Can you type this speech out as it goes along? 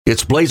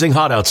It's blazing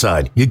hot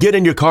outside. You get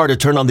in your car to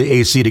turn on the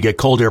AC to get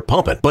cold air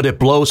pumping, but it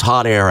blows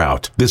hot air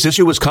out. This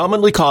issue is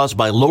commonly caused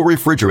by low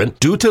refrigerant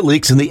due to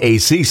leaks in the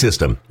AC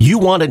system. You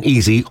want an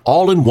easy,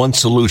 all-in-one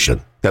solution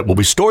that will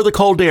restore the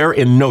cold air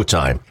in no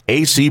time.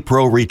 AC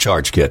Pro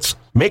Recharge Kits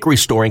make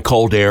restoring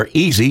cold air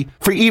easy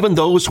for even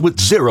those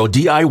with zero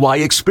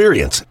DIY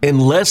experience in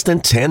less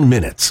than 10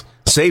 minutes.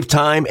 Save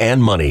time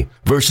and money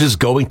versus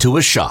going to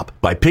a shop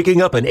by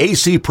picking up an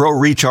AC Pro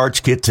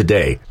Recharge Kit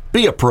today.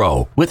 Be a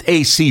pro with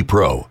AC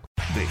Pro.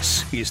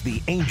 This is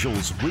the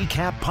Angels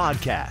Recap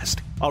Podcast,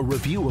 a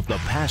review of the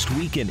past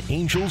week in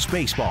Angels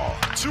baseball.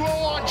 2-0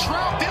 on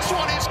Trout. This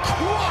one is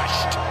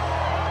crushed.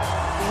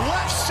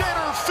 Left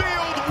center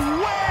field,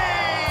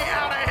 way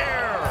out of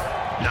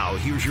here. Now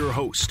here's your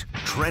host,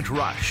 Trent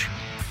Rush.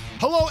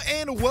 Hello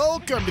and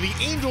welcome to the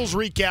Angels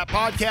Recap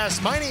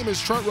Podcast. My name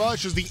is Trent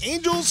Rush as the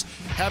Angels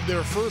have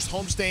their first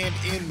homestand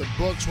in the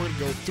books. We're going to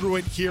go through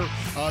it here.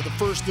 The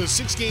first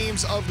 6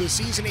 games of the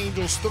season.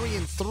 Angels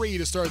 3-3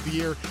 to start the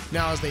year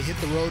now as they hit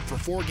the road for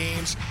 4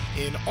 games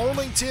in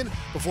Arlington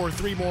before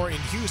 3 more in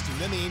Houston.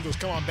 Then the Angels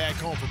come on back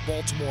home for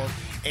Baltimore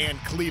and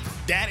Cleveland.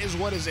 That is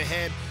what is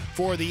ahead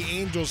for the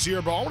Angels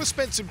here, but I want to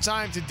spend some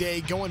time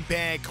today going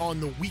back on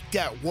the week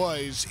that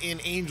was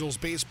in Angels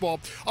baseball.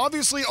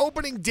 Obviously,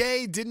 opening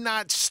day did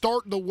not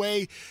start the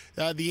way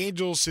the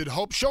Angels had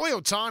hoped. Shohei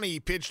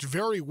Ohtani pitched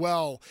very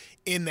well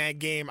in that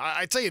game.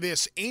 I tell you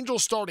this,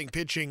 Angels starting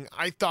pitching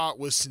I thought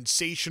was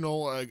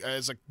sensational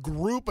as a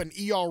group, an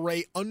ERA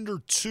under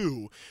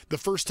 2 the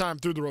first time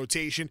through the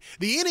rotation.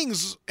 The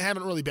innings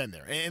haven't really been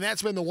there, and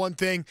that's been the one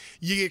thing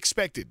you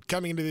expected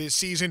coming into this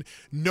season,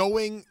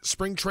 knowing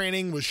spring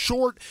training was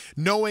short,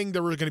 knowing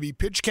there were going to be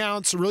pitch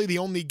counts. Really the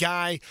only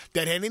guy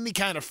that had any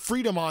kind of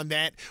freedom on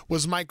that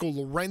was Michael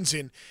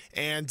Lorenzen,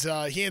 and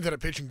he ended up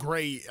pitching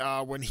great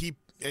when he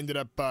ended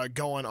up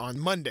going on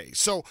Monday.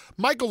 So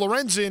Michael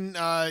Lorenzen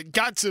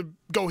got to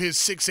go his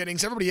 6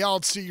 innings. Everybody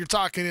else, you're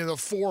talking in the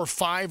 4 or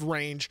 5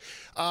 range.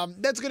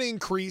 That's going to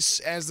increase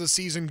as the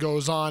season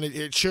goes on.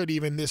 It should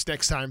even this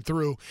next time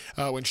through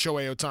when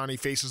Shohei Ohtani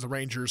faces the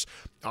Rangers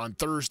on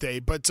Thursday.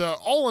 But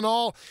all in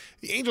all,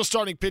 the Angels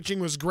starting pitching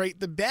was great.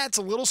 The bat's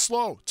a little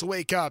slow to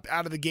wake up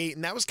out of the gate,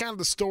 and that was kind of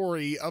the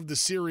story of the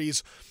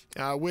series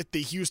with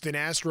the Houston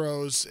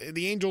Astros.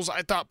 The Angels,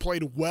 I thought,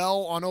 played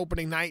well on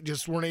opening night,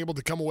 just weren't able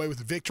to come away with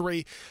a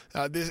victory.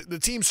 The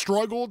team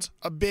struggled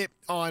a bit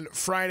on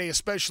Friday,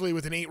 especially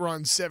with an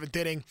 8-run 7th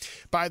inning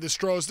by the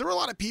Stros. There were a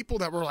lot of people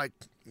that were like,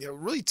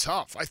 really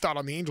tough, I thought,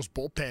 on the Angels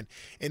bullpen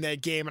in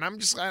that game. And I'm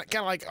just kind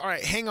of like, all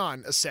right, hang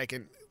on a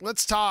second.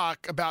 Let's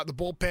talk about the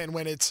bullpen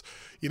when it's,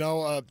 a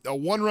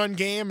 1-run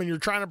game and you're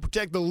trying to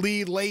protect the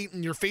lead late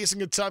and you're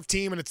facing a tough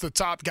team and it's the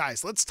top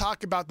guys. Let's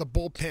talk about the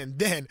bullpen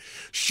then.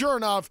 Sure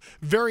enough,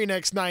 very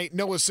next night,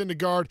 Noah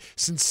Syndergaard,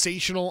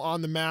 sensational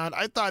on the mound.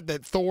 I thought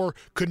that Thor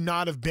could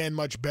not have been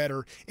much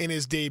better in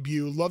his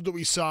debut. Loved what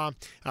we saw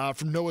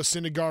from Noah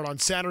Syndergaard on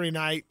Saturday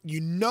night.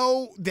 You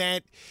know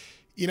that,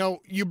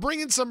 you bring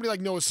in somebody like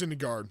Noah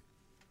Syndergaard,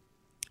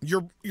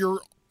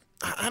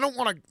 I don't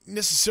want to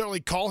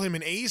necessarily call him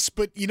an ace,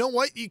 but you know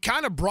what? You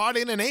kind of brought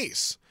in an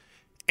ace,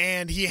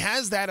 and he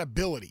has that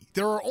ability.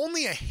 There are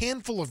only a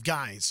handful of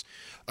guys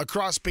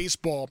across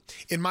baseball,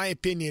 in my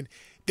opinion,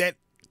 that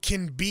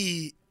can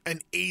be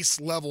an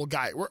ace-level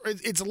guy.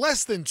 It's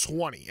less than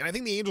 20, and I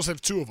think the Angels have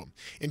 2 of them,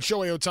 in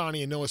Shohei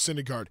Ohtani and Noah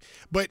Syndergaard.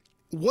 But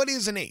what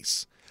is an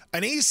ace?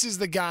 An ace is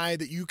the guy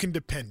that you can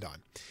depend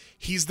on.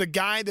 He's the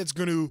guy that's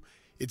going to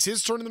It's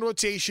his turn in the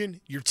rotation.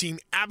 Your team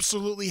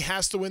absolutely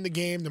has to win the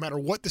game. No matter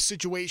what the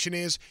situation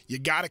is, you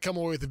got to come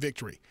away with a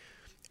victory.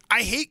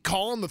 I hate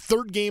calling the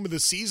 3rd game of the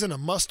season a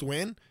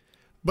must-win,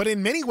 but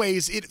in many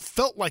ways, it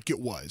felt like it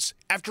was.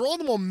 After all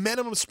the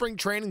momentum of spring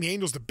training, the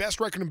Angels, the best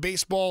record in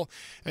baseball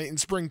in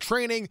spring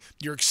training.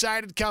 You're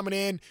excited coming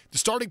in. The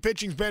starting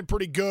pitching's been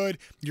pretty good.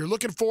 You're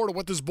looking forward to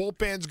what this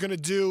bullpen's going to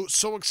do.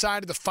 So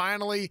excited to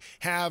finally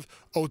have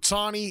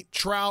Ohtani,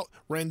 Trout,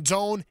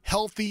 Rendon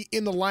healthy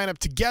in the lineup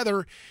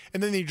together.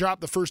 And then they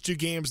dropped the first 2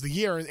 games of the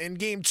year, and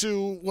game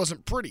 2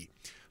 wasn't pretty.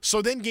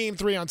 So then game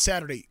 3 on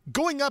Saturday,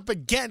 going up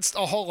against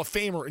a Hall of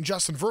Famer in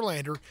Justin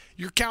Verlander,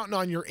 you're counting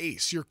on your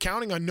ace. You're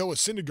counting on Noah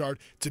Syndergaard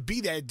to be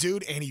that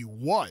dude, and he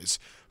was.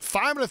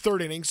 5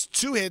 1/3 innings,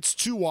 2 hits,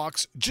 2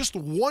 walks, just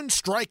 1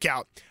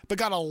 strikeout, but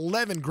got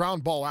 11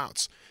 ground ball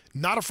outs.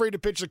 Not afraid to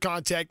pitch the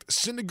contact.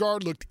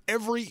 Syndergaard looked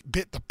every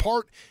bit the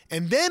part,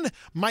 and then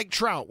Mike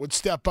Trout would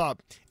step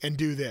up and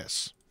do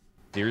this.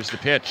 Here's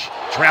the pitch.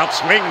 Trout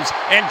swings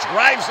and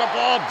drives the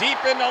ball deep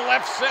into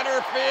left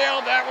center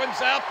field. That one's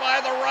out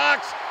by the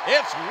rocks.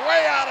 It's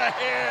way out of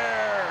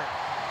here.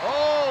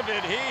 Oh,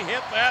 did he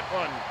hit that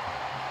one?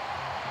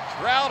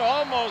 Trout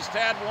almost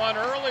had one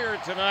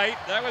earlier tonight.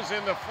 That was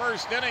in the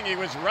first inning. He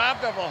was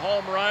robbed of a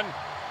home run.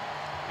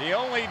 The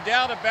only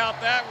doubt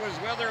about that was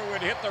whether it would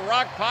hit the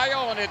rock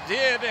pile, and it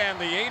did, and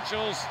the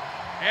Angels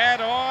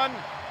add on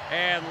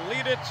and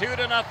lead it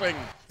 2-0.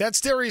 That's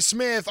Terry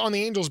Smith on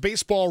the Angels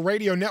Baseball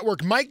Radio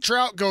Network. Mike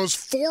Trout goes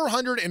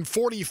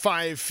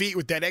 445 feet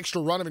with that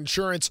extra run of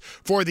insurance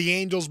for the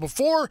Angels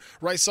before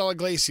Raisel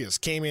Iglesias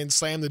came in,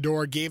 slammed the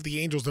door, gave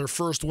the Angels their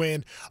first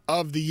win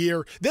of the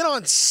year. Then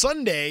on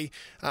Sunday,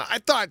 I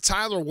thought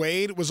Tyler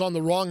Wade was on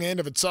the wrong end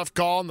of a tough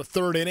call in the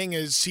third inning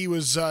as he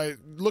was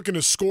looking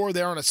to score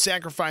there on a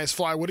sacrifice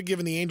fly. Would have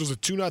given the Angels a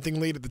 2-0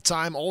 lead at the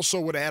time. Also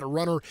would have had a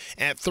runner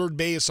at third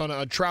base on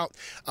a Trout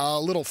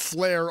little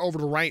flare over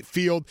to right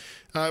field.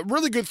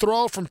 Really good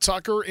throw from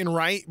Tucker in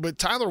right, but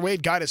Tyler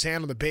Wade got his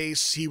hand on the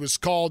base. He was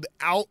called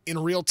out in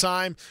real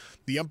time.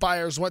 The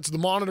umpires went to the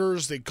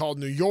monitors. They called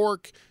New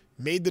York,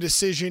 made the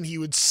decision he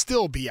would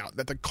still be out,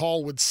 that the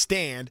call would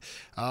stand.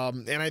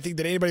 And I think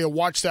that anybody who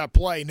watched that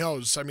play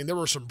knows, I mean, there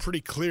were some pretty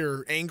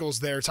clear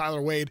angles there.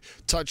 Tyler Wade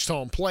touched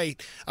home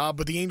plate,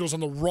 but the Angels on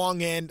the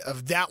wrong end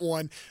of that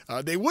one.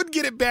 They would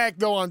get it back,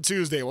 though, on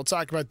Tuesday. We'll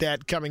talk about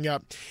that coming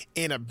up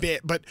in a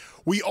bit. But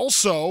we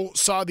also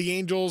saw the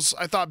Angels,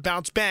 I thought,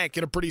 bounce back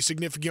in a pretty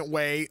significant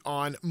way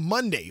on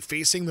Monday,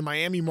 facing the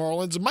Miami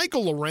Marlins.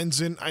 Michael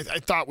Lorenzen, I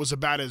thought, was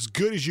about as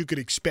good as you could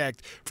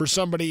expect for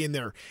somebody in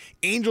their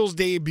Angels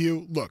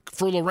debut. Look,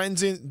 for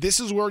Lorenzen, this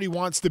is where he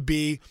wants to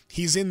be.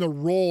 He's in the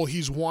role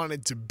he's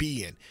wanted to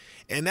be in.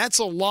 And that's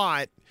a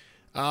lot.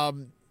 I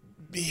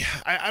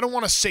don't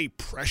want to say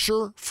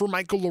pressure for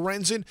Michael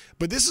Lorenzen,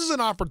 but this is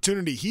an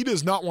opportunity he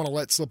does not want to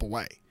let slip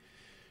away.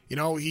 You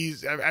know,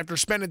 he's after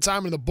spending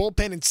time in the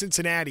bullpen in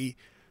Cincinnati,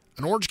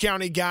 an Orange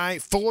County guy,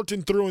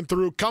 Fullerton through and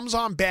through, comes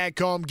on back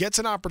home, gets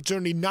an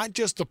opportunity not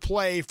just to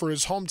play for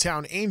his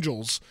hometown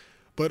Angels,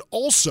 but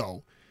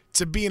also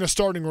to be in a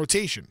starting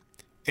rotation.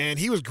 And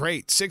he was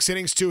great. 6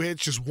 innings, 2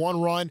 hits, just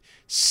 1 run,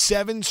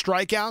 7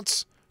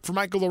 strikeouts for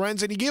Michael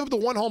Lorenzen. He gave up the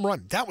 1 home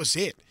run. That was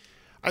it.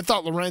 I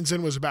thought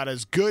Lorenzen was about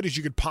as good as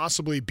you could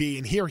possibly be,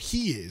 and here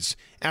he is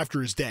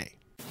after his day.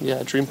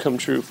 Yeah, dream come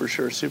true for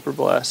sure. Super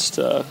blessed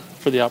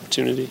for the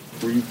opportunity.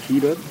 Were you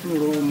keyed up a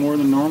little more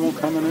than normal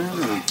coming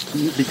in, or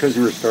because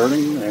you were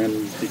starting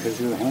and because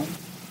you were home?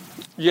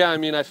 Yeah, I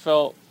mean, I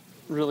felt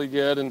really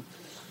good, and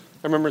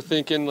I remember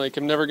thinking, like,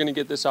 I'm never going to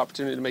get this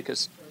opportunity to make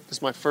this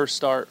my first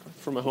start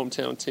for my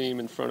hometown team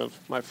in front of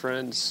my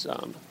friends.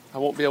 I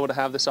won't be able to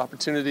have this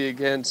opportunity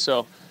again,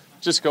 so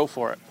just go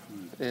for it.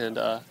 And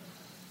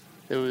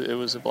it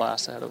was a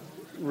blast. I had a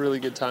really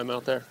good time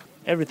out there.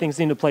 Everything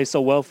seemed to play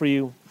so well for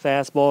you,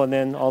 fastball and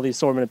then all the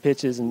assortment of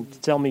pitches,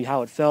 and tell me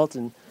how it felt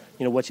and,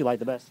 you know, what you liked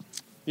the best.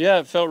 Yeah,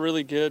 it felt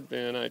really good,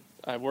 man.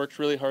 I worked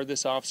really hard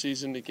this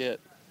offseason to get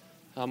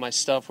my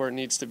stuff where it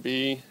needs to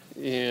be,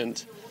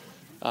 and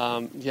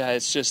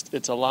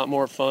it's a lot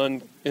more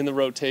fun in the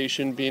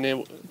rotation, being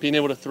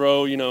able to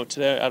throw, you know,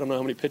 today I don't know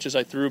how many pitches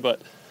I threw,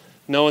 but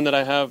knowing that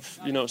I have,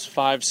 you know,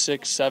 5,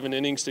 6, 7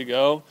 innings to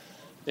go,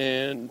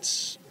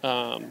 and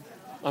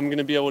I'm going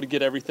to be able to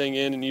get everything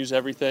in and use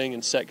everything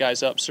and set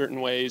guys up certain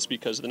ways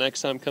because the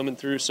next time coming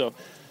through. So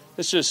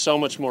it's just so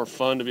much more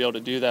fun to be able to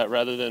do that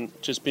rather than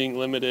just being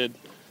limited.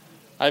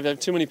 I've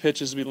had too many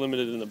pitches to be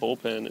limited in the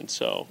bullpen, and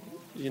so,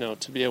 you know,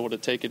 to be able to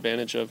take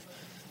advantage of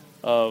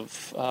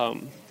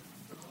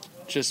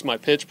just my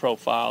pitch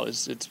profile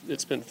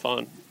it's been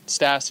fun.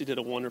 Stassi did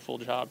a wonderful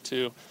job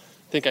too.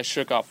 I think I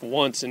shook off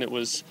once, and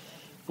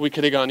we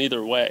could have gone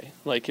either way.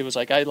 Like, it was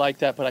like, I like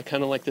that, but I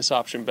kind of like this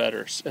option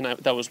better. And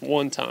that was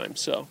one time.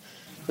 So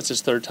that's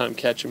his third time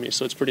catching me.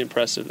 So it's pretty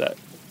impressive that,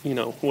 you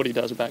know, what he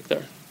does back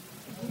there.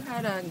 You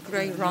had a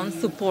great run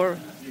support.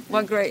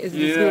 What great is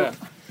this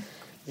group?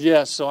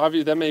 Yeah, so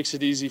obviously that makes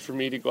it easy for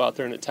me to go out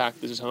there and attack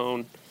the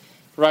zone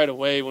right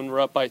away when we're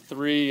up by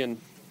 3. And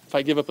if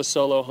I give up a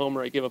solo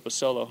homer, I give up a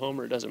solo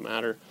homer. It doesn't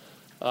matter,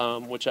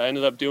 which I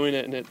ended up doing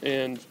it.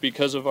 And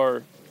because of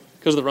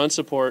the run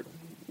support,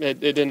 it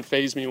didn't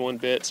faze me one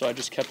bit, so I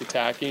just kept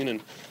attacking,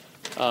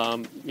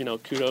 and you know,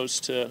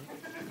 kudos to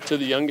the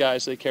young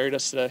guys. They carried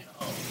us today.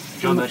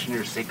 Joe mentioned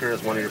your sinker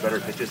as one of your better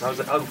pitches. How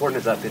important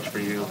is that pitch for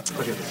you,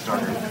 especially as a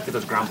starter, get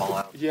those ground ball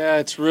out? Yeah,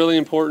 it's really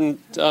important.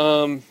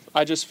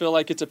 I just feel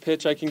like it's a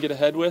pitch I can get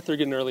ahead with or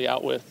get an early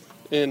out with.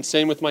 And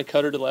same with my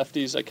cutter to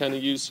lefties. I kind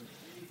of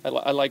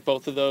I like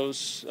both of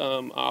those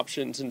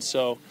options, and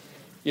so,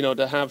 you know,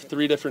 to have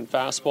 3 different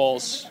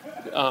fastballs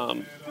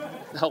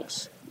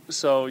helps.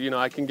 So, you know,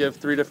 I can give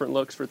 3 different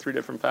looks for 3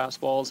 different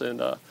fastballs,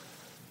 and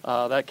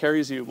that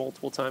carries you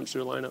multiple times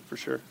through a lineup for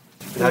sure.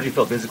 And how did you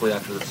feel physically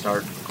after the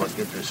start, of course,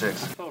 getting through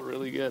 6? I felt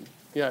really good.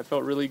 Yeah, I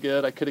felt really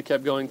good. I could have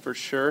kept going for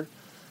sure.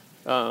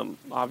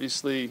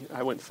 Obviously,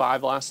 I went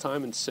 5 last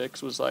time, and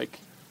 6 was like,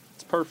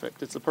 it's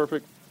perfect. It's the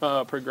perfect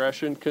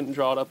progression. Couldn't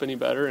draw it up any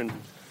better. And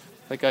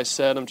like I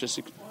said, I'm just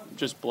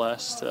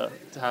blessed to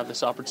have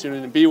this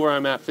opportunity to be where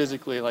I'm at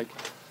physically. Like,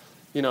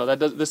 you know,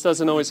 this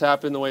doesn't always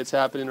happen the way it's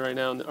happening right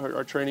now. And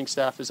our training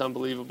staff is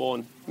unbelievable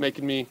and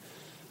making me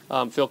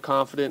feel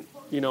confident,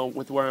 you know,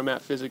 with where I'm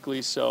at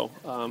physically. So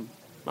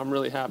I'm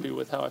really happy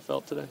with how I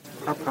felt today.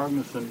 How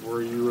cognizant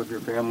were you of your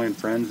family and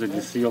friends? Did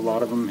you see a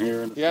lot of them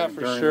here? Yeah,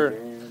 for sure.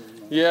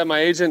 Yeah, my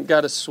agent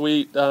got a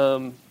suite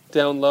down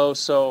low,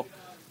 so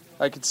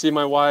I could see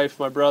my wife,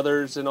 my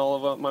brothers, and all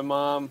of them, my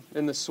mom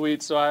in the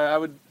suite. So I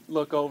would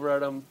look over at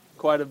them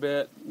quite a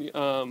bit,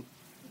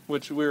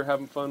 which we were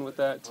having fun with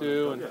that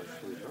too. And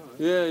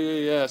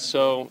yeah.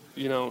 So,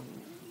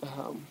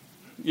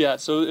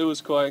 so it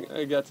was cool.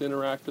 I got to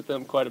interact with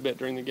them quite a bit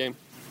during the game.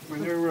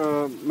 When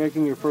you're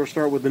making your first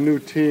start with the new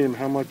team,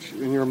 how much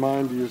in your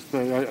mind do you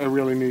say, I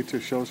really need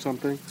to show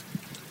something?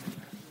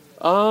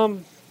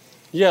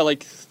 Yeah,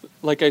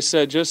 like I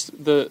said, just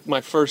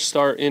my first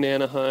start in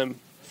Anaheim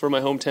for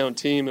my hometown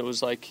team, it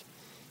was like,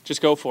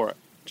 just go for it.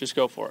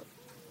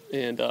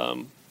 And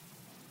I'm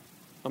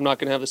not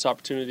going to have this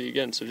opportunity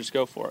again, so just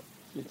go for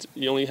it.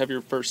 You only have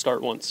your first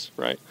start once,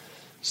 right?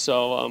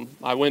 So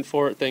I went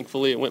for it.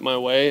 Thankfully, it went my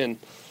way, and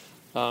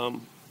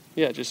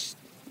I just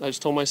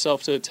told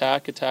myself to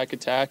attack,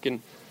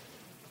 and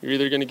you're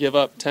either going to give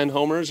up 10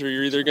 homers or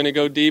you're either going to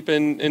go deep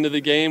into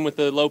the game with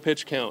a low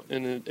pitch count,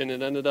 and it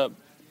ended up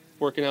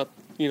working out,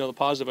 the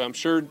positive. I'm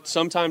sure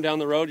sometime down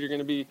the road you're going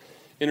to be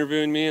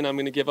interviewing me, and I'm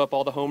going to give up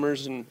all the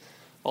homers and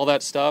all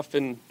that stuff,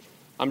 and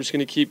I'm just going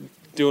to keep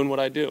doing what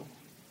I do.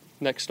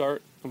 Next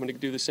start, I'm going to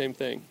do the same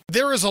thing.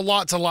 There is a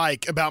lot to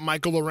like about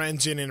Michael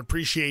Lorenzen, and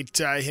appreciate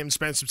him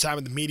spending some time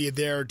with the media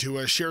there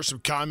to share some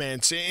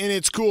comments. And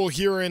it's cool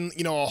hearing,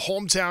 a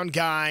hometown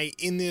guy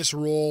in this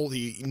role.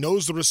 He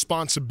knows the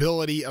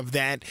responsibility of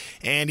that,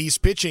 and he's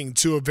pitching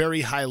to a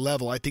very high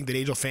level. I think that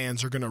Angel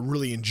fans are going to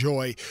really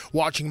enjoy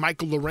watching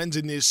Michael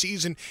Lorenzen this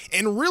season.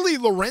 And really,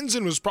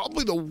 Lorenzen was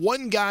probably the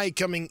one guy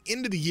coming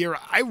into the year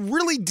I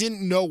really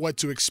didn't know what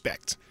to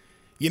expect.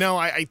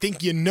 I think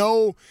that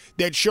Shohei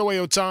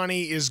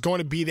Ohtani is going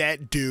to be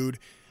that dude.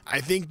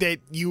 I think that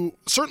you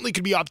certainly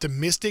could be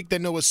optimistic that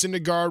Noah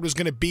Syndergaard was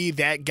going to be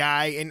that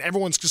guy, and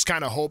everyone's just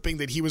kind of hoping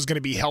that he was going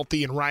to be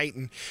healthy and right.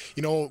 And,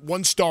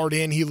 one start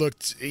in, he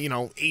looked,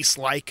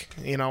 ace-like,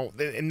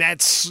 and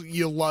that's,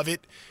 you love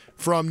it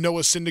from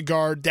Noah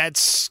Syndergaard.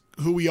 That's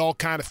who we all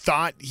kind of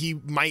thought he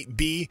might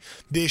be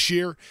this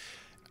year.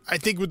 I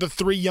think with the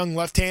three young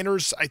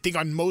left-handers, I think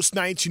on most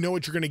nights you know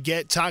what you're going to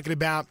get. Talking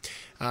about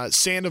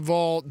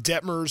Sandoval,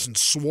 Detmers, and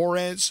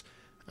Suarez,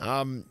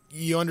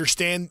 you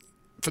understand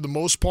for the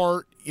most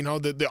part,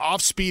 the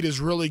off-speed is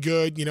really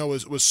good.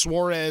 With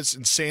Suarez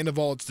and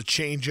Sandoval, it's the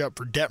changeup.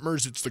 For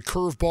Detmers, it's the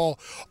curveball.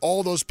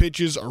 All those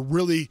pitches are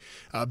really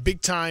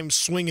big-time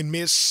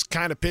swing-and-miss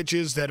kind of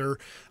pitches that are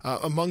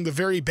among the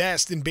very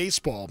best in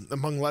baseball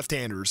among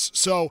left-handers.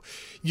 So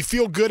you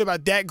feel good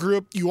about that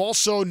group. You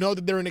also know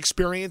that they're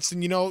inexperienced,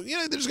 and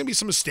there's going to be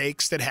some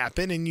mistakes that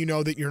happen, and you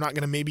know that you're not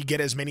going to maybe get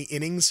as many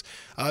innings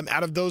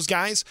out of those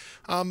guys.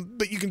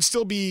 But you can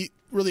still be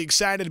really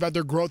excited about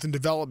their growth and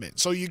development.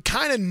 So you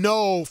kind of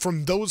know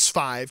from those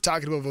five,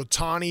 talking about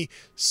Ohtani,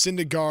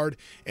 Syndergaard,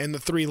 and the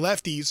three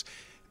lefties,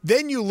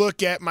 then you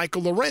look at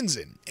Michael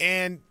Lorenzen,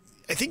 and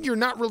I think you're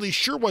not really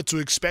sure what to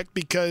expect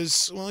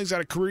because, he's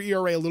got a career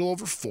ERA a little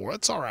over 4.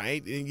 That's all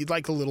right. You'd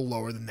like a little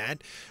lower than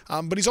that.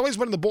 But he's always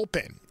been in the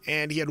bullpen,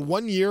 and he had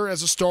 1 year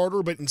as a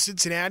starter, but in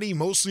Cincinnati,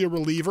 mostly a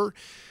reliever.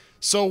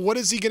 So what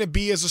is he going to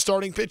be as a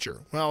starting pitcher?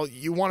 Well,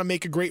 you want to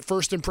make a great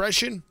first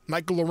impression?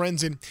 Michael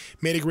Lorenzen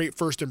made a great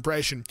first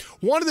impression.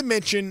 Wanted to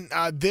mention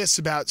this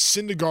about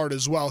Syndergaard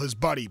as well, his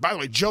buddy. By the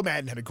way, Joe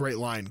Madden had a great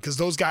line because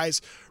those guys,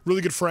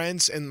 really good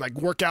friends and like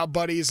workout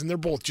buddies, and they're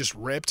both just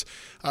ripped.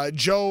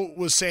 Joe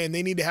was saying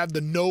they need to have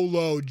the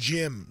no-low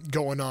gym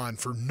going on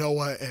for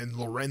Noah and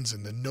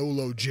Lorenzen, the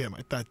no-low gym.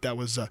 I thought that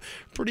was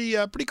pretty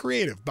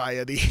creative by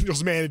the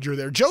Angels manager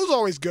there. Joe's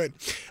always good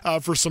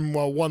for some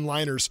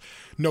one-liners,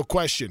 no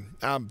question.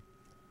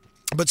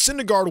 But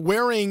Syndergaard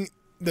wearing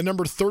the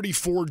number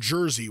 34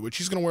 jersey, which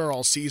he's going to wear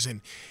all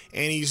season,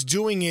 and he's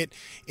doing it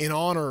in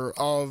honor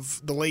of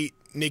the late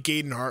Nick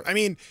Edenhart. I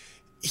mean,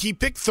 he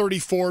picked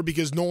 34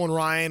 because Nolan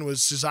Ryan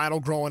was his idol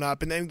growing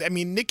up. And then,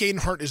 Nick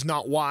Edenhart is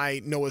not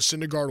why Noah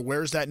Syndergaard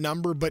wears that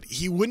number, but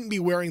he wouldn't be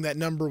wearing that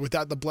number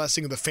without the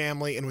blessing of the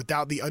family and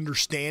without the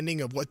understanding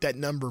of what that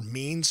number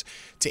means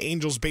to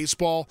Angels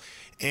baseball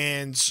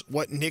and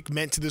what Nick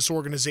meant to this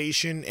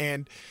organization.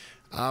 And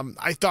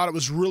I thought it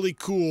was really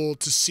cool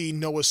to see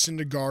Noah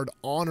Syndergaard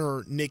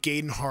honor Nick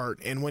Edenhart.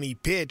 And when he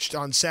pitched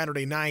on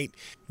Saturday night,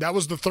 that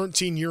was the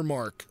 13-year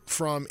mark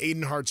from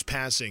Edenhart's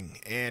passing.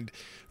 And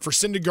for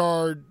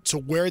Syndergaard to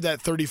wear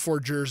that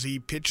 34 jersey,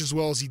 pitch as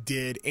well as he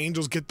did,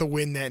 Angels get the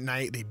win that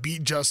night. They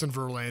beat Justin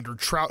Verlander.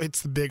 Trout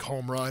hits the big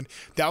home run.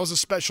 That was a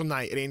special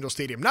night at Angel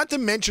Stadium. Not to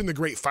mention the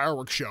great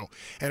fireworks show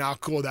and how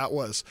cool that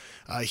was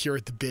here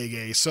at the Big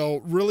A.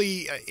 So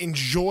really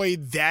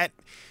enjoyed that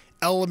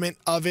element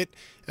of it.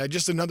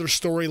 Just another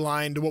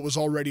storyline to what was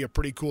already a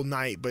pretty cool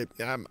night. But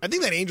I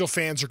think that Angel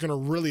fans are going to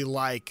really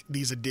like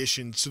these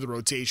additions to the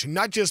rotation,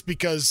 not just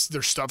because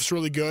their stuff's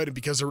really good and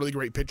because they're really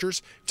great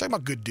pitchers. I'm talking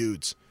about good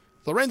dudes.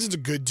 Lorenzen's a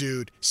good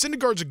dude.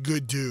 Syndergaard's a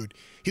good dude.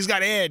 He's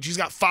got edge. He's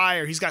got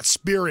fire. He's got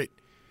spirit.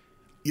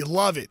 You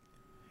love it.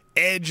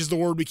 Edge is the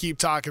word we keep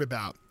talking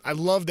about. I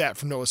love that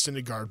from Noah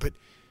Syndergaard. But,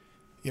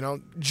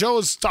 Joe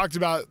has talked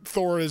about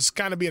Thor as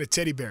kind of being a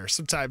teddy bear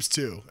sometimes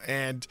too.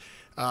 And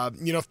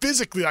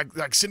physically, like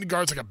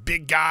Syndergaard's like a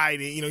big guy.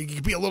 You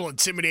can be a little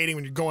intimidating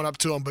when you're going up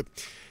to him, but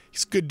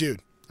he's a good dude.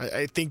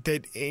 I think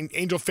that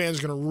Angel fans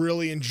are going to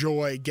really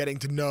enjoy getting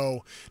to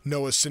know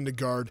Noah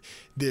Syndergaard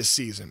this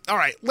season. All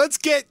right, let's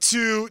get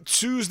to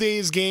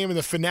Tuesday's game and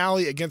the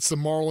finale against the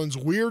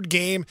Marlins. Weird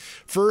game.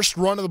 First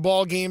run of the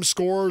ball game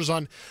scores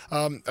on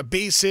a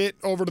base hit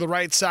over to the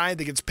right side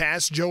that gets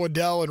past Joe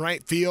Adell in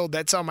right field.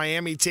 That's how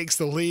Miami takes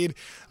the lead.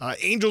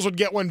 Angels would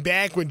get one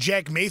back when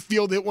Jack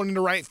Mayfield hit one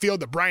into right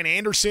field that Brian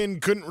Anderson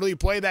couldn't really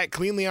play that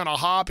cleanly on a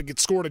hop. It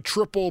gets scored a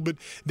triple, but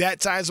that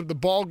ties up the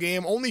ball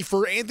game, only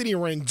for Anthony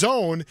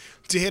Rendon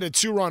to hit a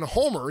 2-run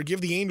homer,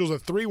 give the Angels a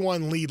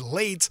 3-1 lead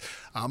late.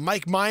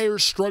 Mike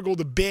Myers struggled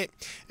a bit,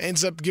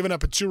 ends up giving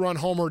up a 2-run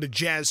homer to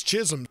Jazz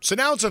Chisholm. So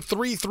now it's a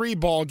 3-3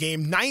 ball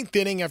game, ninth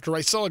inning after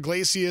Raisel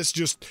Iglesias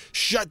just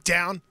shut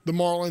down the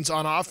Marlins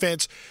on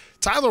offense.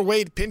 Tyler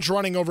Wade pinch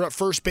running over at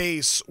first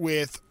base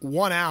with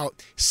 1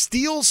 out,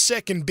 steals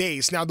second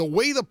base. Now the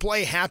way the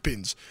play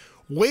happens,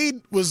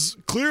 Wade was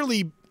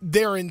clearly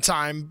there in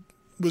time,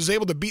 was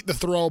able to beat the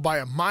throw by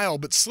a mile,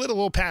 but slid a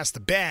little past the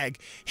bag.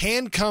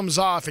 Hand comes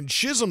off, and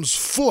Chisholm's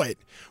foot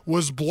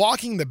was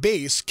blocking the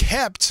base,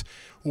 kept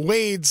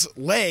Wade's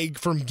leg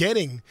from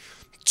getting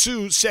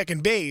to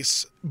second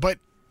base, but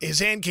his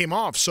hand came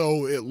off,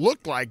 so it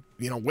looked like,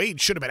 Wade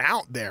should have been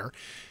out there.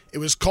 It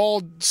was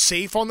called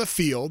safe on the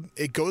field.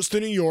 It goes to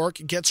New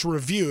York, it gets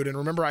reviewed. And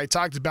remember, I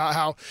talked about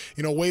how,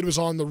 Wade was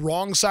on the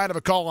wrong side of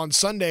a call on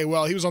Sunday.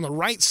 Well, he was on the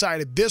right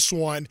side of this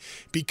one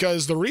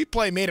because the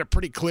replay made it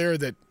pretty clear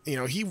that,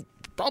 he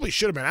probably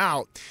should have been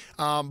out,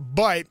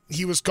 but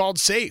he was called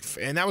safe,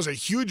 and that was a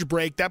huge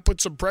break. That put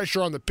some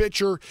pressure on the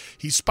pitcher.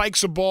 He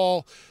spikes a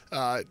ball.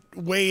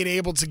 Wade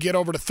able to get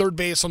over to third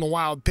base on the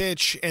wild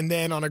pitch, and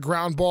then on a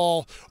ground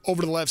ball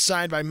over to the left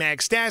side by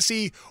Max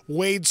Stassi,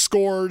 Wade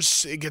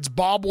scores. It gets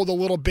bobbled a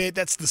little bit.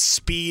 That's the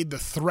speed, the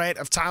threat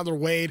of Tyler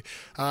Wade,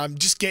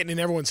 just getting in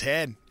everyone's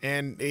head,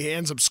 and he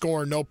ends up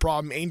scoring no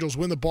problem. Angels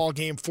win the ball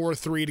game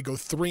 4-3 to go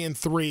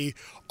 3-3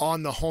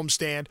 on the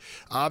homestand.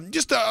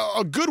 Just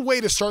a good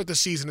way to start the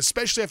season,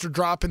 especially after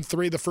dropping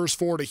 3 the first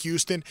 4 to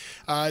Houston.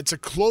 To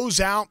close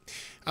out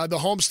the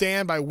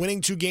homestand by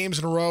winning 2 games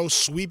in a row,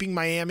 sweeping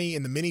Miami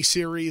in the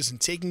mini-series and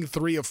taking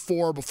 3 of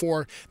 4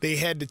 before they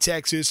head to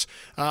Texas.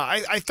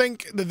 I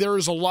think that there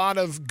is a lot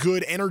of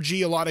good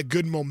energy, a lot of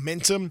good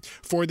momentum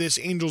for this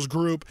Angels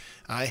group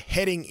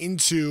heading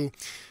into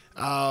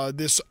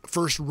this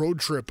first road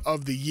trip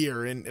of the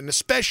year, and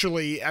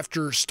especially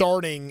after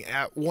starting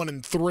at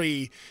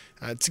 1-3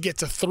 to get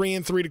to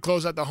 3-3 to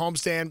close out the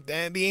homestand.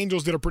 And the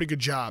Angels did a pretty good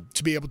job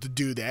to be able to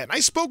do that. And I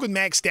spoke with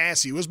Max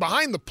Stassi, who was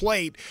behind the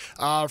plate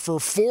for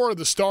 4 of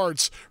the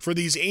starts for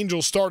these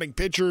Angels starting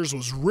pitchers,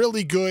 was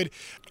really good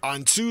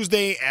on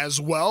Tuesday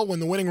as well. When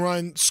the winning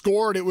run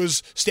scored, it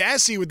was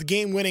Stassi with the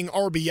game-winning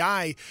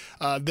RBI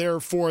there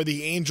for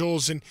the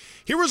Angels. And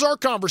here was our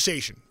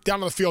conversation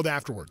down on the field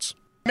afterwards.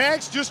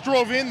 Max just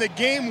drove in the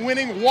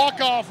game-winning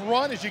walk-off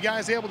run as you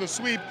guys able to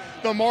sweep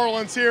the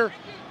Marlins here.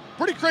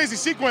 Pretty crazy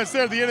sequence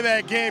there at the end of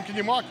that game. Can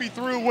you walk me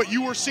through what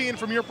you were seeing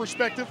from your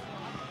perspective?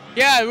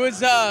 Yeah, it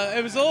was a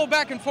little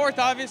back and forth,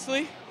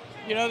 obviously.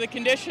 The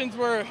conditions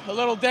were a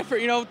little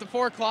different, with the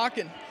 4 o'clock,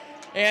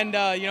 and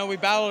we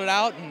battled it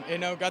out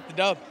and, got the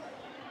dub.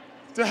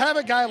 To have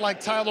a guy like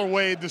Tyler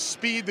Wade, the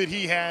speed that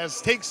he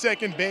has, take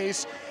second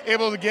base,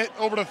 able to get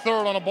over to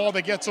third on a ball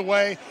that gets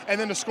away, and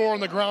then to score on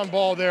the ground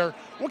ball there,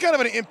 what kind of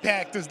an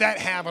impact does that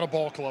have on a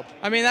ball club?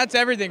 I mean, that's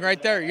everything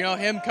right there.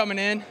 Him coming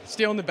in,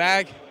 stealing the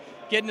bag,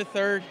 getting to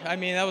third. I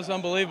mean, that was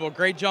unbelievable.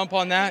 Great jump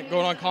on that,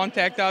 going on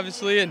contact,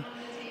 obviously, and,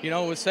 it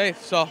was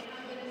safe. So,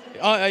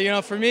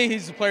 for me,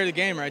 he's the player of the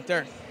game right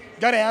there.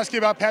 Got to ask you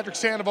about Patrick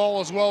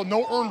Sandoval as well.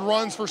 No earned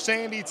runs for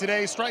Sandy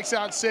today. Strikes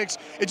out 6.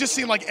 It just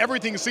seemed like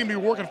everything seemed to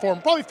be working for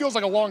him. Probably feels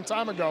like a long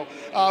time ago,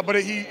 but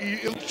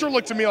it sure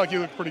looked to me like he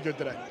looked pretty good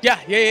today. Yeah.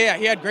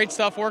 He had great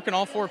stuff working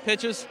all 4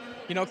 pitches.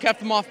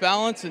 Kept him off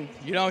balance, and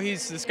the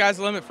sky's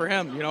the limit for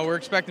him. We're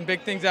expecting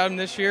big things out of him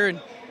this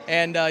year,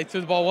 and he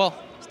threw the ball well.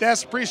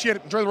 Stats, appreciate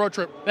it. Enjoy the road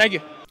trip. Thank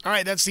you. All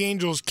right, that's the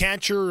Angels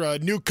catcher,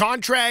 new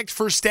contract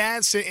for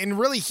Stats, and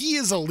really he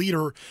is a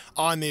leader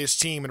on this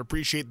team, and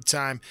appreciate the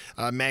time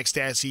Max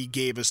Stassi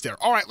gave us there.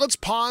 All right, let's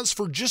pause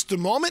for just a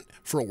moment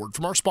for a word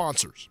from our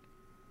sponsors.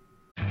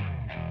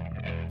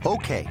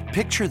 Okay,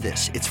 picture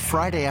this. It's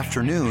Friday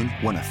afternoon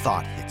when a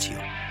thought hits you.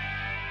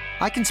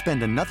 I can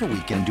spend another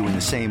weekend doing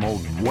the same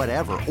old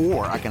whatever,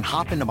 or I can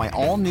hop into my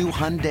all-new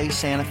Hyundai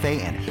Santa Fe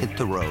and hit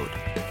the road.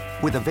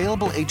 With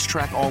available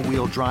H-Track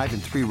all-wheel drive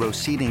and 3-row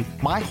seating,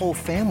 my whole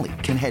family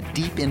can head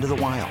deep into the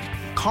wild.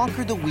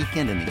 Conquer the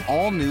weekend in the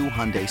all-new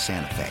Hyundai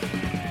Santa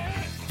Fe.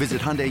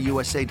 Visit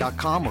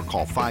HyundaiUSA.com or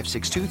call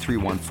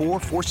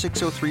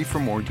 562-314-4603 for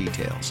more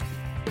details.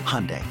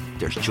 Hyundai,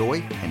 there's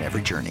joy in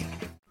every journey.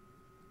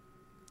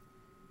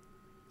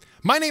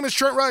 My name is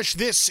Trent Rush.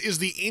 This is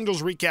the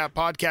Angels Recap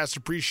Podcast.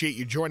 Appreciate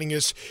you joining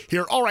us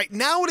here. All right,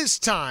 now it is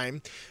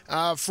time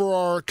for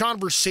our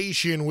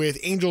conversation with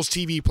Angels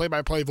TV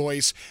play-by-play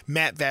voice,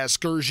 Matt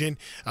Vasgersian.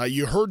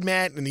 You heard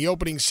Matt in the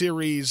opening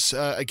series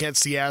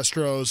against the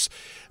Astros.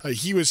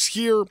 He was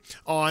here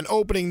on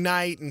opening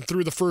night and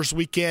through the first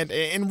weekend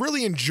and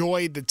really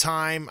enjoyed the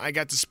time I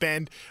got to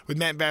spend with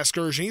Matt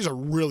Vasgersian. He's a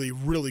really,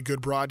 really good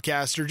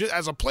broadcaster. Just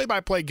as a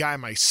play-by-play guy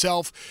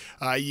myself,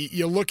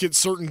 you look at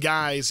certain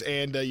guys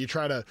and you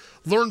try to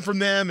learn from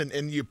them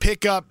and you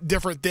pick up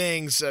different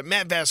things.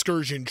 Matt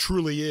Vasgersian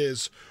truly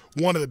is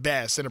one of the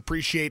best, and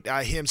appreciate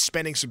him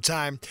spending some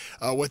time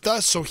with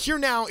us. So here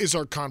now is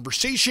our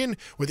conversation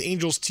with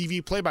Angels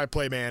TV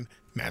play-by-play man,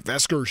 Matt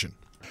Vasgersian.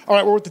 All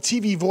right, we're with the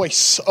TV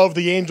voice of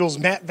the Angels,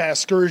 Matt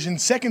Vasgersian.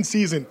 Second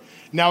season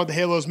now with the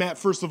Halos. Matt,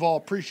 first of all,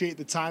 appreciate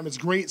the time. It's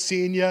great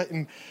seeing you,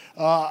 and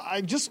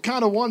I just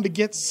kind of wanted to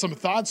get some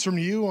thoughts from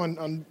you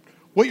on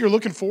what you're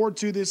looking forward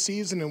to this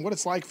season and what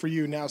it's like for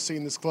you now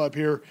seeing this club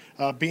here,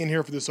 being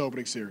here for this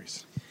opening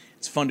series.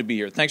 It's fun to be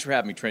here. Thanks for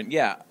having me, Trent.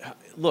 Yeah,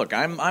 look,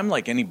 I'm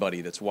like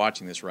anybody that's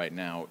watching this right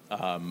now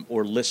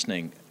or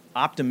listening,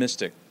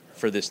 optimistic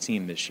for this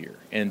team this year.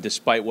 And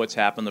despite what's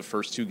happened the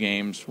first two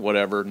games,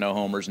 whatever, no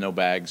homers, no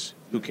bags,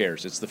 who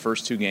cares? It's the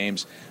first two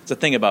games. It's the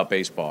thing about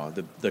baseball.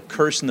 The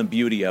curse and the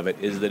beauty of it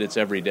is that it's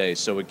every day,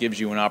 so it gives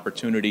you an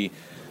opportunity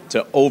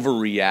to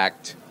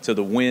overreact to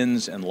the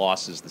wins and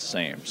losses the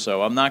same.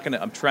 So I'm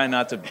trying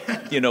not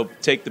to,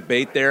 take the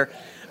bait there.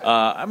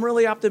 I'm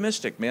really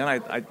optimistic,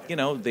 man.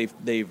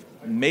 They've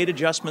made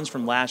adjustments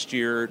from last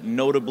year,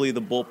 notably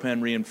the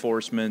bullpen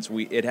reinforcements.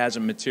 It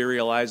hasn't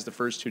materialized the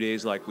first 2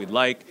 days like we'd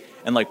like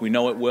and like we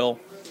know it will.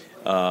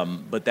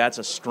 But that's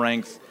a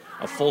strength.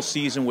 A full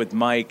season with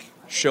Mike,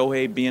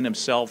 Shohei being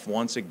himself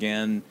once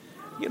again.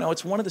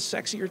 It's one of the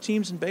sexier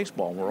teams in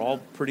baseball. We're all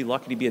pretty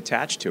lucky to be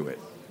attached to it.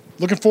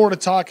 Looking forward to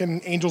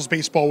talking Angels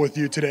baseball with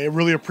you today. I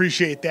really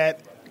appreciate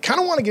that. Kind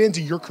of want to get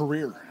into your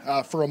career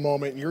for a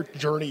moment, your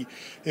journey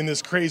in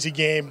this crazy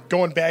game.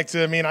 Going back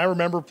to, I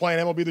remember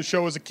playing MLB The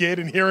Show as a kid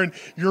and hearing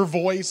your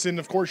voice and,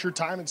 of course, your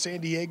time in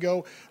San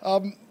Diego.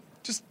 Can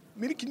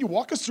you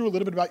walk us through a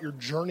little bit about your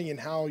journey and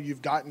how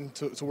you've gotten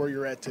to where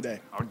you're at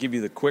today? I'll give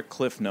you the quick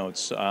cliff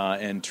notes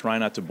and try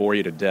not to bore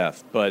you to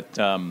death. But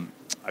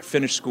I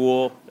finished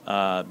school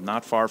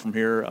not far from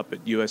here up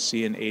at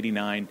USC in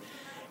 '89.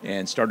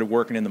 And started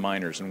working in the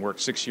minors and worked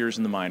 6 years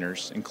in the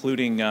minors,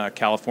 including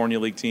California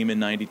League team in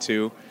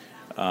 '92,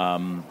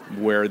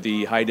 where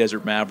the High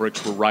Desert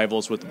Mavericks were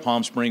rivals with the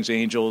Palm Springs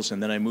Angels.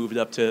 And then I moved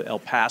up to El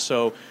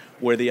Paso,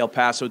 where the El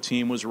Paso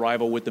team was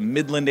rival with the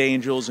Midland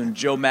Angels. And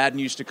Joe Madden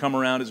used to come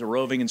around as a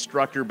roving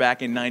instructor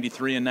back in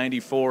 '93 and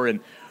 '94 and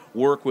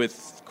work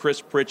with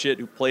Chris Pritchett,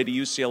 who played at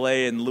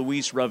UCLA, and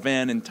Luis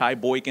Raven and Ty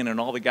Boykin and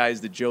all the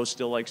guys that Joe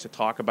still likes to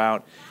talk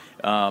about.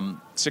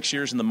 6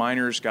 years in the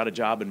minors, got a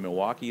job in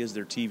Milwaukee as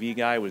their TV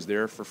guy, was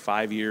there for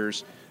 5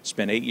 years,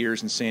 spent 8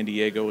 years in San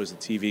Diego as the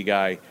TV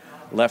guy,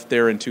 left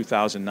there in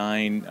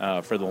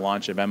 2009 for the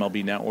launch of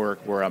MLB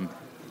Network, where I'm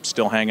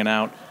still hanging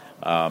out,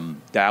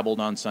 dabbled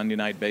on Sunday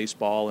Night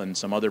Baseball and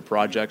some other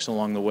projects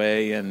along the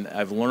way, and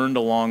I've learned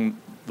along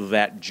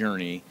that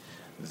journey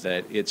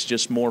that it's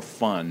just more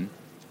fun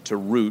to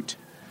root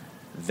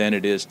than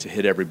it is to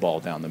hit every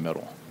ball down the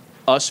middle.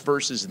 Us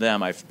versus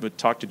them, I've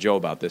talked to Joe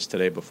about this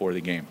today before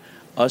the game.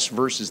 Us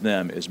versus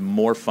them is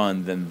more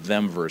fun than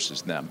them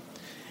versus them.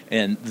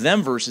 And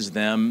them versus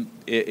them,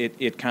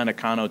 it kind of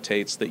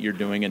connotates that you're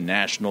doing a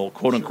national,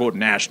 quote-unquote,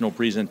 national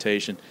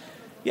presentation.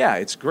 Yeah,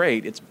 it's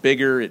great. It's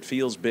bigger. It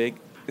feels big.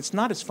 It's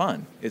not as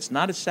fun. It's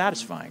not as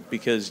satisfying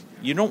because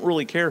you don't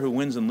really care who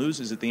wins and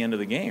loses at the end of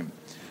the game.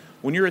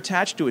 When you're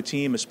attached to a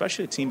team,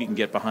 especially a team you can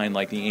get behind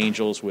like the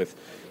Angels with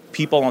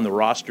people on the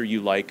roster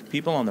you like,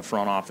 people on the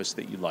front office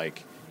that you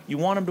like, you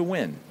want them to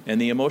win,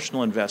 and the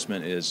emotional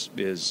investment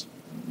is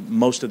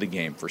most of the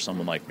game for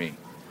someone like me.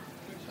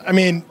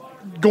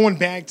 Going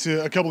back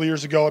to a couple of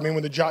years ago,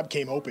 when the job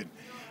came open,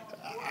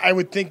 I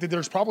would think that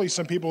there's probably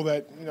some people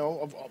that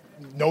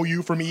know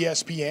you from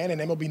ESPN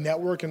and MLB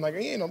Network,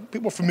 and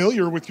people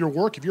familiar with your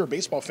work. If you're a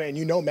baseball fan,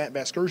 you know Matt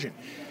Vasgersian.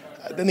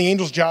 Then the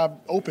Angels job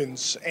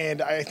opens,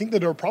 and I think that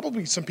there are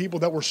probably some people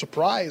that were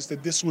surprised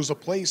that this was a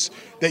place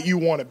that you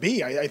want to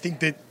be. I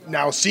think that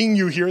now seeing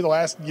you here the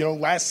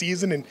last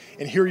season and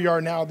here you are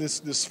now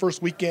this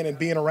first weekend and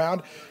being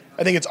around,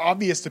 I think it's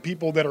obvious to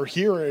people that are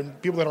here and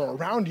people that are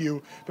around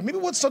you. But maybe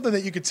what's something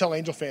that you could tell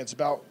Angel fans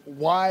about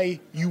why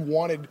you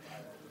wanted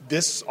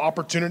this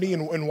opportunity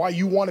and why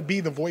you want to be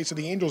the voice of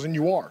the Angels, and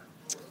you are?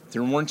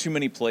 There weren't too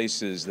many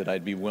places that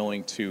I'd be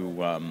willing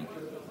to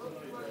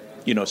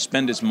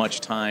spend as much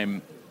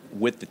time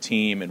with the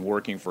team and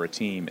working for a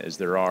team as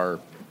there are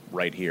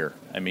right here.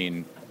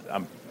 I'm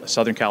a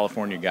Southern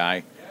California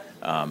guy.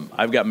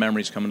 I've got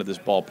memories coming to this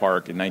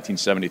ballpark in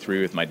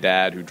 1973 with my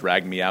dad, who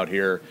dragged me out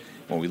here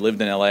when we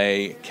lived in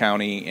L.A.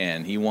 County,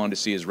 and he wanted to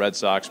see his Red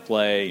Sox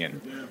play,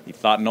 and he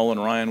thought Nolan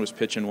Ryan was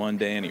pitching one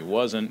day, and he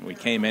wasn't. We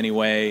came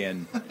anyway,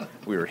 and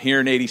we were here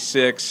in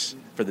 '86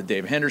 for the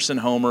Dave Henderson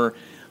homer.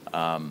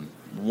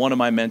 one of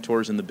my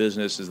mentors in the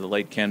business is the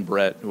late Ken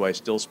Brett, who I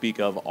still speak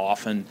of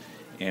often.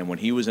 And when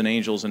he was an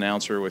Angels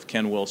announcer with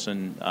Ken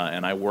Wilson,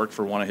 and I worked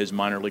for one of his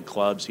minor league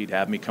clubs, he'd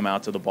have me come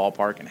out to the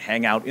ballpark and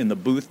hang out in the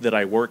booth that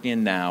I work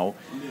in now.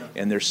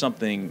 And there's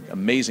something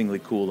amazingly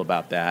cool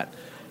about that.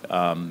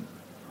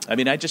 I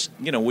mean, I just,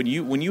 when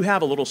you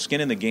have a little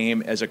skin in the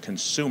game as a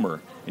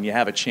consumer and you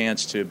have a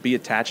chance to be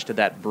attached to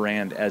that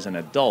brand as an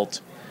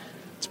adult,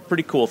 it's a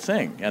pretty cool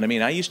thing. And I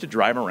mean, I used to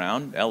drive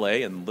around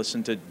L.A. and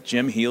listen to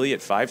Jim Healy at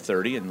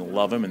 5:30 and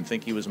love him and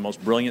think he was the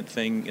most brilliant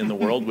thing in the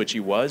world, which he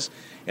was.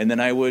 And then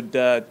I would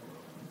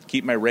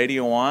keep my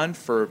radio on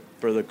for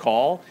the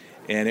call,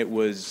 and it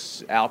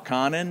was Al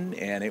Connon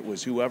and it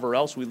was whoever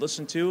else we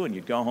listened to, and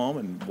you'd go home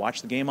and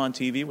watch the game on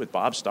TV with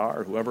Bob Starr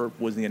or whoever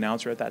was the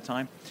announcer at that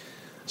time.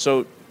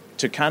 So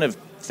to kind of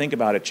think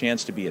about a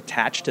chance to be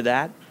attached to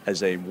that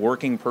as a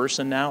working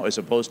person now, as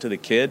opposed to the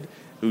kid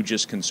who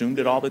just consumed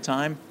it all the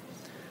time,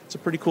 it's a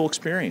pretty cool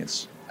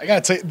experience. I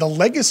got to tell you, the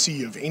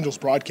legacy of Angels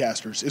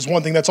broadcasters is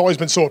one thing that's always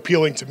been so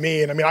appealing to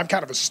me. And I mean, I'm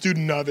kind of a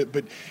student of it,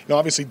 but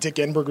obviously Dick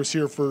Enberg was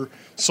here for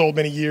so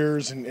many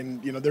years,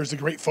 and there's a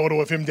great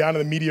photo of him down in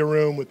the media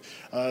room with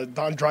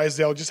Don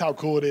Drysdale. Just how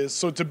cool it is.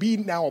 So to be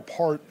now a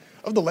part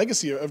of the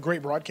legacy of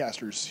great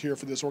broadcasters here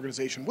for this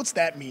organization, what's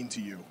that mean to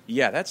you?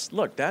 Yeah, that's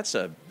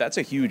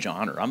a huge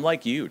honor. I'm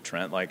like you,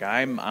 Trent. Like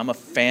I'm a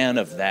fan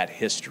of that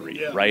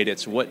history, right?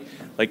 It's what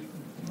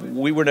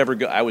we were never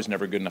good. I was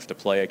never good enough to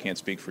play. I can't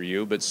speak for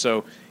you, but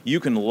so you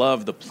can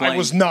love the playing. I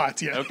was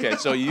not. Yeah. Okay,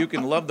 so you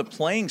can love the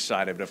playing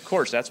side of it. Of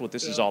course, that's what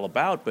this is all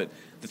about. But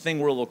the thing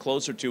we're a little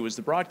closer to is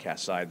the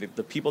broadcast side.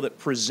 The people that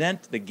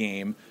present the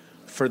game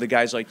for the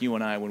guys like you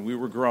and I when we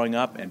were growing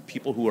up, and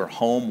people who are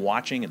home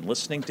watching and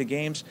listening to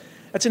games.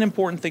 That's an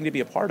important thing to be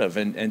a part of,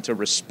 and to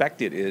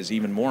respect it is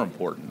even more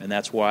important. And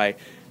that's why,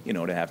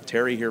 to have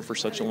Terry here for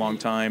such a long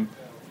time,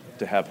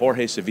 to have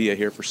Jorge Sevilla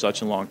here for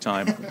such a long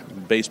time,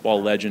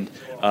 baseball legend,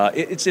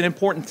 it's an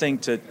important thing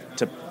to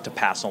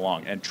pass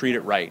along and treat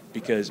it right,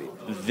 because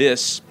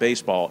this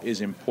baseball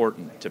is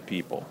important to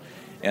people.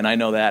 And I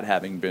know that,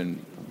 having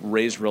been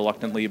raised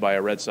reluctantly by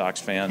a Red Sox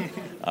fan,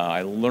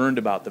 I learned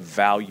about the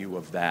value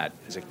of that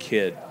as a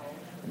kid.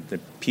 The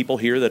people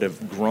here that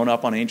have grown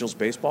up on Angels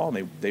baseball,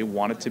 and they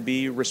want it to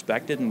be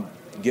respected and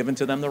given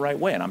to them the right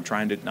way, and I'm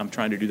trying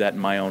to do that in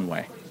my own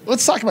way.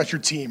 Let's talk about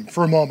your team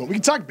for a moment. We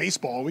can talk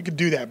baseball, we could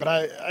do that, but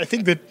I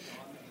think that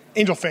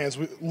Angel fans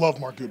love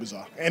Mark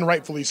Gubicza, and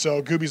rightfully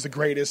so. Gooby's the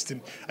greatest,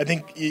 and I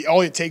think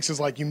all it takes is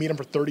you meet him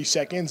for 30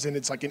 seconds, and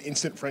it's like an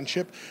instant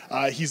friendship.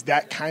 He's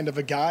that kind of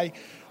a guy.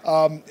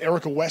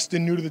 Erica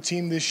Weston, new to the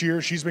team this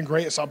year, she's been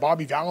great. I saw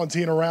Bobby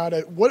Valentine around.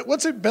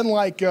 What's it been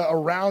like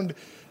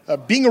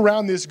being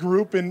around this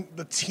group and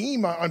the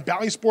team on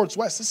Bally Sports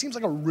West? This seems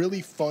like a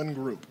really fun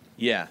group.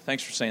 Yeah,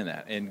 thanks for saying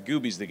that. And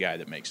Gooby's the guy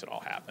that makes it all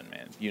happen,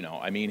 man.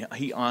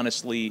 He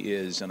honestly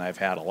is, and I've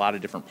had a lot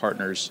of different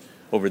partners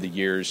over the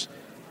years.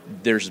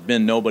 There's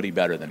been nobody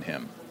better than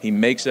him. He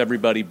makes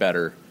everybody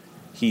better.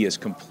 He is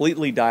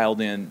completely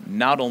dialed in,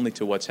 not only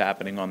to what's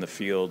happening on the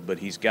field, but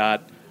he's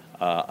got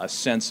a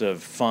sense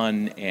of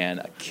fun and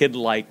a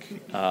kid-like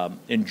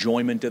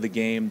enjoyment of the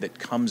game that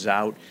comes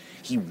out.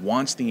 He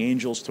wants the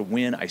Angels to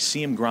win. I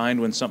see him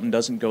grind when something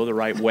doesn't go the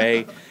right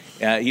way.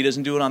 He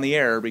doesn't do it on the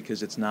air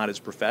because it's not as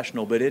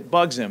professional, but it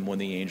bugs him when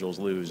the Angels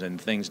lose and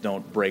things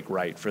don't break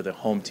right for the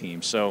home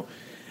team. So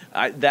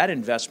that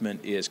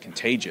investment is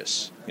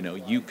contagious.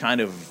 You kind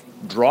of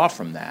draw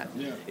from that.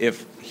 Yeah.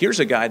 If here's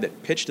a guy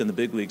that pitched in the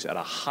big leagues at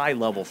a high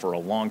level for a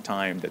long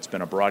time, that's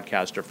been a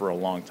broadcaster for a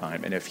long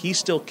time, and if he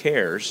still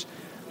cares,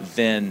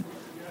 then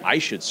I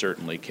should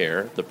certainly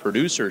care. The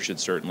producer should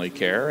certainly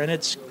care, and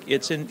it's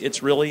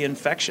really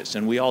infectious,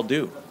 and we all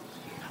do.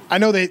 I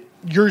know that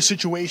your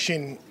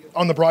situation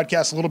on the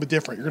broadcast is a little bit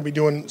different. You're going to be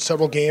doing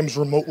several games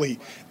remotely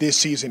this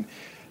season.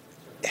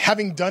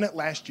 Having done it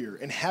last year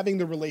and having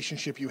the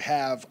relationship you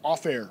have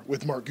off air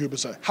with Mark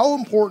Gubicza, how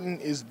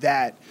important is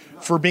that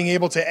for being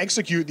able to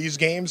execute these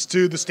games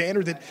to the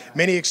standard that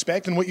many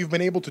expect and what you've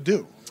been able to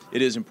do?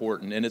 It is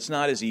important, and it's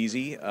not as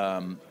easy.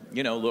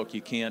 Look,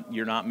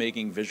 you're not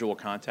making visual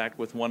contact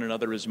with one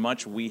another as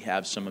much. We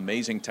have some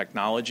amazing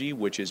technology,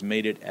 which has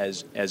made it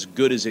as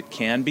good as it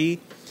can be.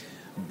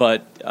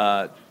 But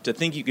to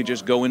think you could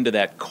just go into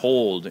that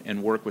cold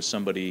and work with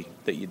somebody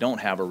that you don't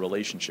have a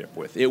relationship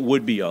with, it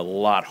would be a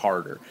lot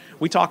harder.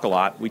 We talk a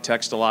lot. We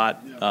text a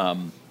lot.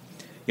 I'm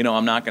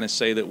not going to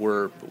say that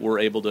we're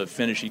able to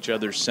finish each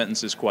other's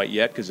sentences quite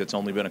yet, because it's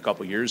only been a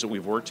couple years that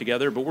we've worked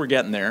together, but we're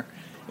getting there.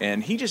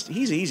 And he's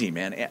easy,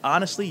 man.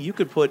 Honestly, you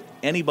could put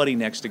anybody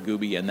next to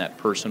Gooby, and that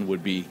person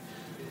would be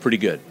pretty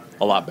good,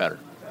 a lot better.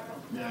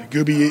 Yeah,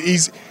 Gooby,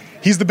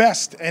 he's the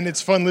best, and it's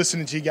fun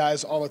listening to you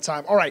guys all the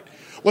time. All right,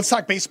 let's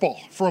talk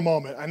baseball for a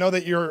moment. I know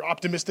that you're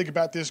optimistic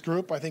about this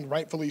group. I think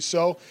rightfully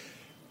so.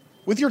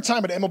 With your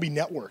time at MLB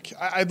Network,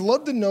 I'd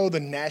love to know the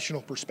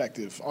national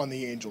perspective on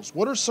the Angels.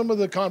 What are some of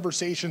the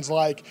conversations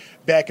like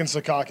back in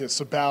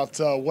Secaucus about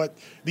what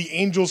the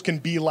Angels can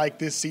be like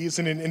this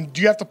season? And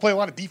do you have to play a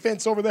lot of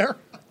defense over there?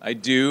 I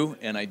do,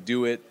 and I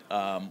do it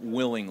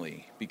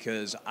willingly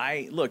because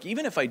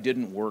even if I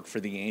didn't work for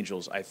the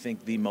Angels, I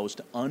think the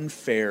most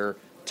unfair,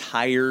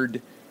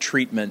 tired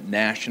treatment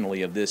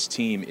nationally of this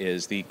team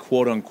is the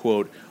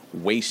quote-unquote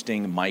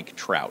wasting Mike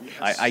Trout.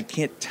 Yes. I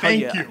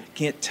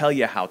can't tell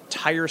you how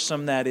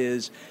tiresome that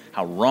is,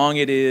 how wrong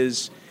it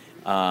is,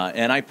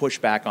 and I push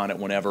back on it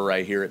whenever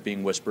I hear it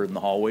being whispered in the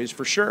hallways,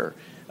 for sure.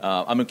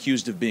 I'm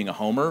accused of being a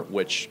homer,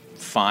 which,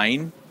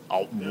 fine,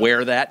 I'll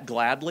wear that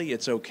gladly,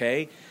 it's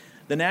okay.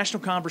 The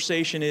national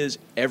conversation is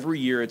every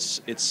year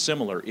it's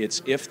similar.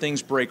 It's if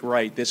things break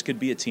right, this could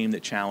be a team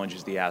that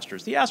challenges the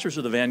Astros. The Astros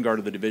are the vanguard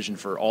of the division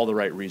for all the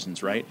right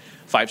reasons, right?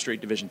 5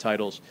 straight division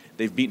titles.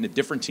 They've beaten a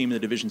different team in the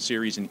division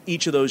series in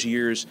each of those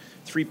years.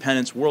 3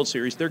 pennants, World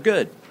Series. They're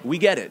good. We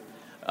get it.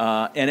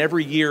 And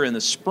every year in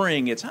the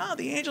spring, it's,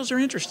 the Angels are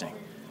interesting.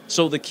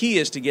 So the key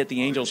is to get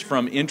the Angels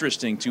from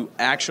interesting to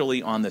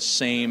actually on the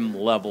same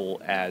level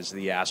as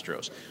the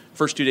Astros.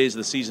 First 2 days of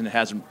the season, it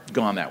hasn't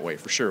gone that way,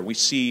 for sure. We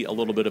see a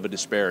little bit of a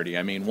disparity.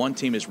 I mean, one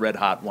team is red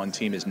hot, one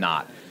team is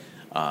not.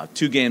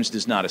 2 games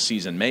does not a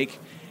season make.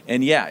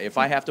 And, yeah, if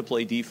I have to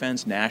play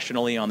defense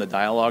nationally on the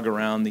dialogue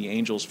around the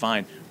Angels,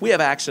 fine. We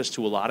have access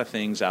to a lot of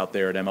things out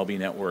there at MLB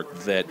Network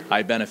that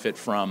I benefit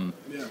from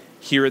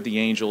here at the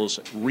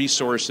Angels,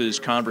 resources,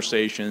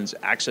 conversations,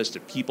 access to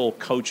people,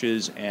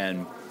 coaches,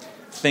 and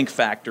think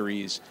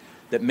factories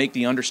that make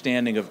the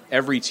understanding of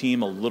every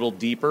team a little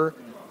deeper,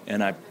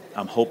 and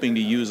I'm hoping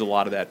to use a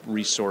lot of that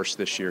resource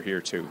this year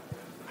here too.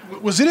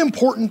 Was it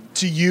important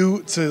to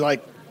you to,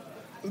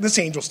 this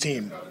Angels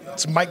team?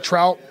 It's Mike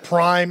Trout,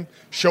 prime,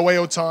 Shohei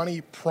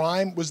Ohtani,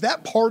 prime. Was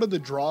that part of the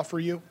draw for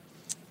you?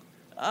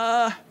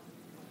 I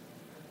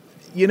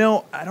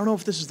don't know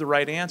if this is the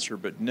right answer,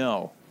 but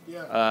no.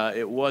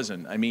 It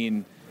wasn't. I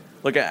mean,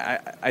 look,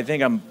 I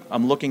think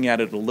I'm looking at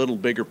it a little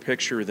bigger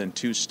picture than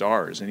 2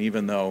 stars. And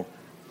even though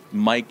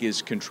Mike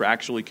is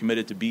contractually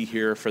committed to be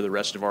here for the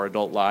rest of our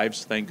adult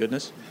lives, thank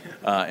goodness,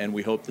 and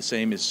we hope the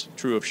same is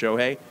true of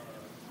Shohei,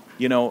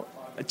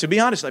 to be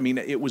honest, I mean,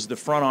 it was the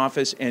front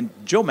office, and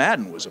Joe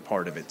Maddon was a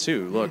part of it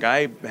too. Look,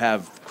 I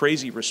have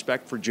crazy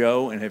respect for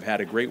Joe and have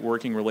had a great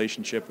working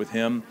relationship with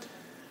him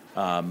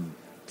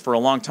for a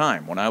long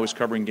time. When I was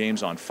covering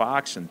games on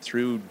Fox and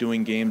through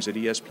doing games at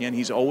ESPN,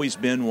 he's always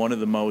been one of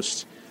the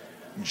most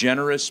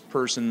generous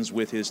persons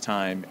with his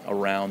time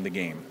around the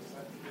game.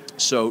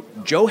 So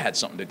Joe had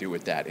something to do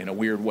with that in a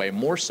weird way,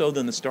 more so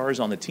than the stars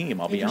on the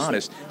team, I'll be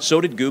honest. So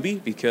did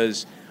Gooby,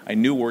 because I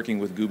knew working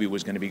with Gooby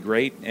was going to be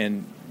great,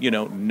 and,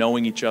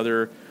 knowing each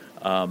other,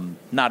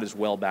 not as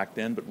well back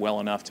then, but well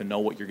enough to know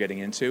what you're getting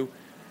into.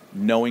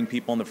 Knowing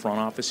people in the front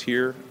office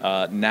here,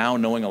 now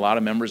knowing a lot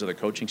of members of the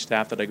coaching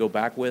staff that I go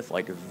back with,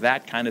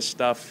 that kind of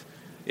stuff,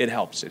 it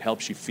helps. It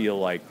helps you feel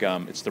like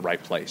it's the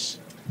right place.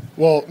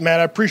 Well, Matt,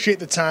 I appreciate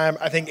the time.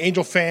 I think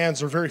Angel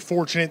fans are very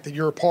fortunate that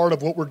you're a part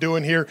of what we're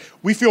doing here.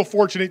 We feel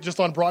fortunate just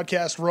on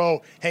Broadcast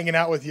Row hanging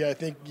out with you. I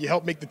think you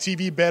help make the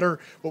TV better,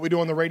 what we do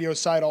on the radio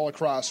side all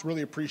across.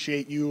 Really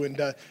appreciate you, and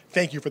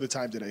thank you for the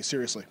time today,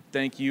 seriously.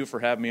 Thank you for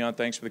having me on.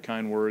 Thanks for the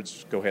kind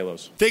words. Go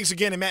Halos. Thanks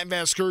again to Matt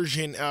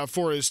Vasgersian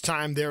for his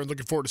time there, and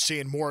looking forward to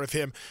seeing more of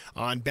him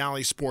on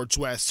Bally Sports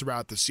West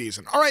throughout the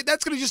season. All right,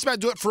 that's going to just about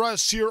do it for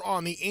us here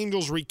on the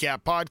Angels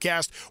Recap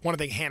Podcast. I want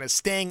to thank Hannah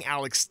Stang,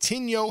 Alex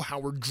Tinio,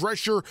 Howard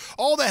Drescher,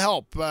 all the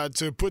help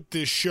to put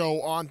this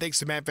show on. Thanks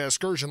to Matt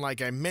Vasgersian,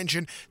 like I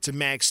mentioned, to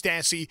Max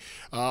Stassi,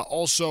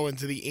 also, and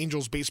to the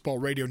Angels Baseball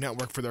Radio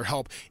Network for their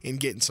help in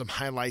getting some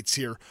highlights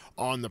here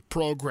on the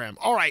program.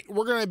 All right,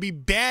 we're going to be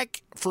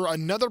back for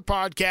another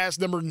podcast,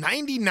 number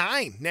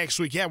 99 next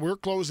week. Yeah, we're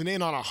closing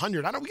in on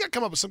 100. We got to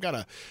come up with some kind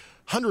of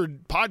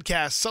 100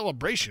 podcast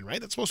celebration,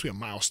 right? That's supposed to be a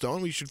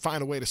milestone. We should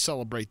find a way to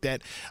celebrate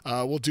that.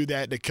 We'll do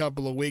that in a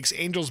couple of weeks.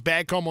 Angels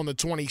back home on the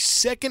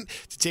 22nd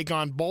to take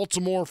on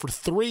Baltimore for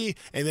 3,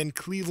 and then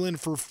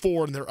Cleveland for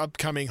 4 in their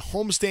upcoming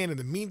homestand. In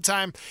the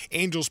meantime,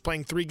 Angels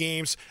playing 4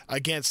 games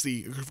against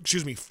the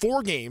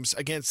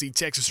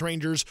Texas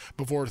Rangers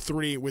before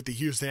 3 with the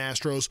Houston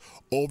Astros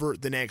over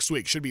the next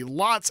week. Should be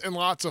lots and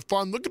lots of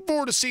fun. Looking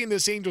forward to seeing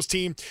this Angels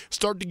team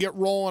start to get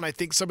rolling. I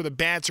think some of the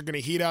bats are going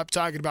to heat up.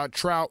 Talking about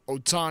Trout,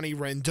 Ohtani,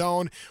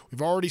 Rendon.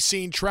 We've already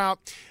seen Trout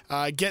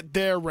get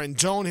there.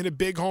 Rendon hit a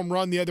big home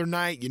run the other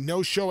night.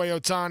 Shohei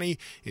Ohtani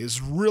is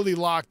really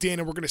locked in,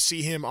 and we're going to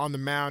see him on the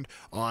mound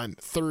on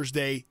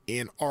Thursday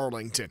in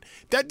Arlington.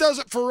 That does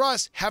it for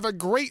us. Have a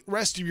great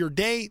rest of your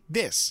day.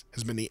 This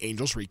has been the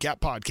Angels Recap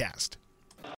Podcast.